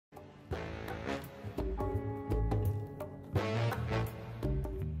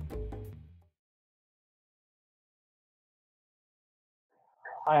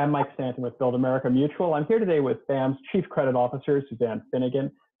Hi, I'm Mike Stanton with Build America Mutual. I'm here today with BAM's Chief Credit Officer, Suzanne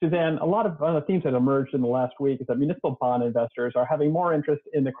Finnegan. Suzanne, one of the themes that emerged in the last week is that municipal bond investors are having more interest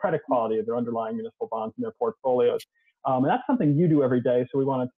in the credit quality of their underlying municipal bonds in their portfolios. And that's something you do every day, so we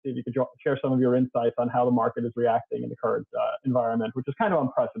wanted to see if you could share some of your insights on how the market is reacting in the current environment, which is kind of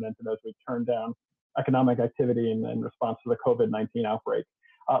unprecedented as we turn down economic activity in response to the COVID-19 outbreak.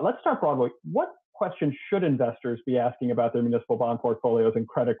 Let's start broadly. What questions should investors be asking about their municipal bond portfolios and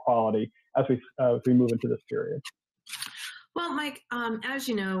credit quality as we move into this period? Well, Mike, as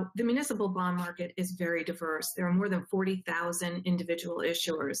you know, the municipal bond market is very diverse. There are more than 40,000 individual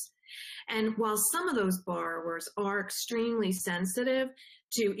issuers. And while some of those borrowers are extremely sensitive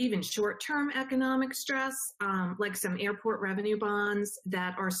to even short-term economic stress, like some airport revenue bonds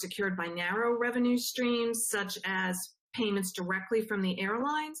that are secured by narrow revenue streams, such as payments directly from the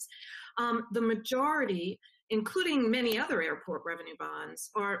airlines, the majority, including many other airport revenue bonds,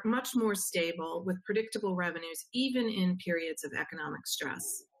 are much more stable with predictable revenues, even in periods of economic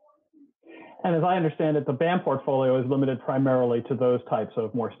stress. And as I understand it, the BAM portfolio is limited primarily to those types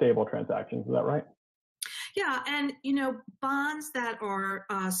of more stable transactions. Is that right? Yeah, and bonds that are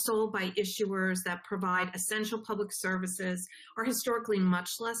sold by issuers that provide essential public services are historically much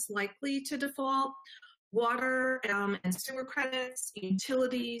less likely to default. Water and sewer credits,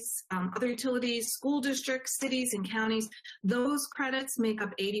 utilities, other utilities, school districts, cities, and counties, those credits make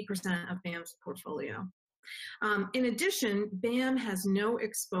up 80% of BAM's portfolio. In addition, BAM has no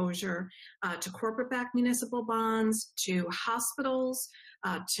exposure to corporate-backed municipal bonds, to hospitals,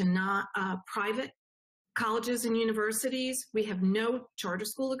 to private colleges and universities. We have no charter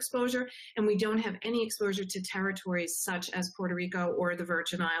school exposure, and we don't have any exposure to territories such as Puerto Rico or the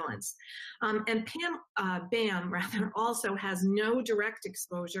Virgin Islands. And BAM also has no direct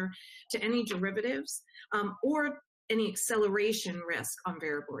exposure to any derivatives or any acceleration risk on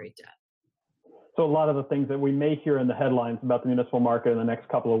variable rate debt. So a lot of the things that we may hear in the headlines about the municipal market in the next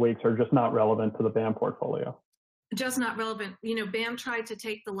couple of weeks are just not relevant to the BAM portfolio. Just not relevant. BAM tried to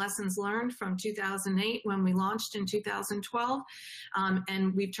take the lessons learned from 2008 when we launched in 2012,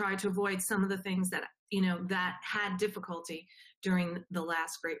 and we've tried to avoid some of the things that, that had difficulty during the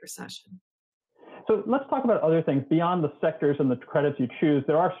last Great Recession. So let's talk about other things. Beyond the sectors and the credits you choose,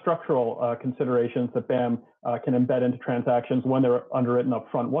 there are structural considerations that BAM can embed into transactions when they're underwritten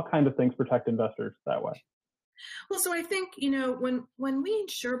up front. What kind of things protect investors that way? Well, so I think, when we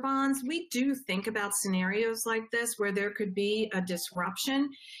insure bonds, we do think about scenarios like this where there could be a disruption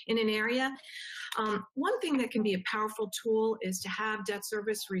in an area. One thing that can be a powerful tool is to have debt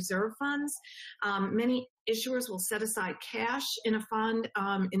service reserve funds. Many issuers will set aside cash in a fund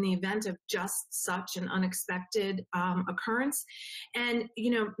in the event of just such an unexpected occurrence. And,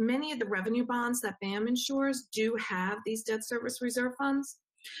 many of the revenue bonds that BAM insures do have these debt service reserve funds.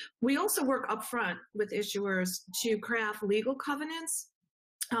 We also work upfront with issuers to craft legal covenants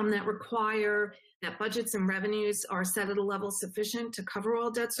that require that budgets and revenues are set at a level sufficient to cover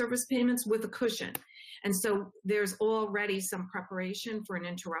all debt service payments with a cushion. And so there's already some preparation for an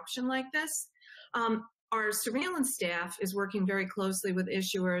interruption like this. Our surveillance staff is working very closely with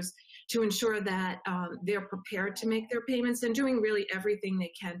issuers to ensure that they're prepared to make their payments and doing really everything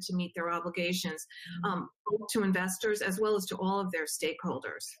they can to meet their obligations, both to investors as well as to all of their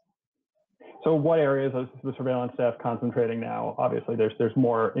stakeholders. So what areas is the surveillance staff concentrating now? Obviously, there's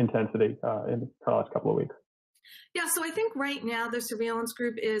more intensity in the last couple of weeks. Yeah, so I think right now the surveillance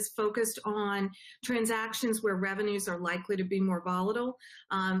group is focused on transactions where revenues are likely to be more volatile.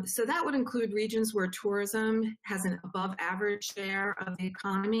 So that would include regions where tourism has an above average share of the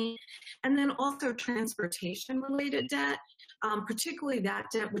economy, and then also transportation related debt, particularly that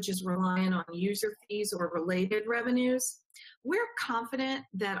debt which is reliant on user fees or related revenues. We're confident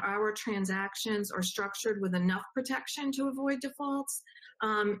that our transactions are structured with enough protection to avoid defaults.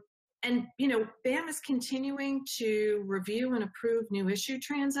 And, BAM is continuing to review and approve new issue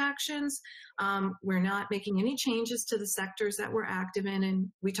transactions. We're not making any changes to the sectors that we're active in, and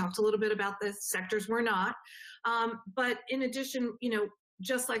we talked a little bit about the sectors we're not. But in addition,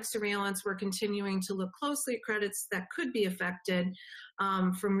 just like surveillance, we're continuing to look closely at credits that could be affected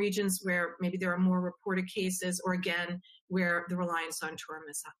from regions where maybe there are more reported cases, or again, where the reliance on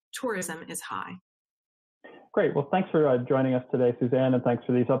tourism is high. Great. Well, thanks for joining us today, Suzanne, and thanks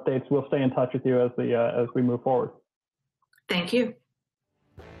for these updates. We'll stay in touch with you as we move forward. Thank you.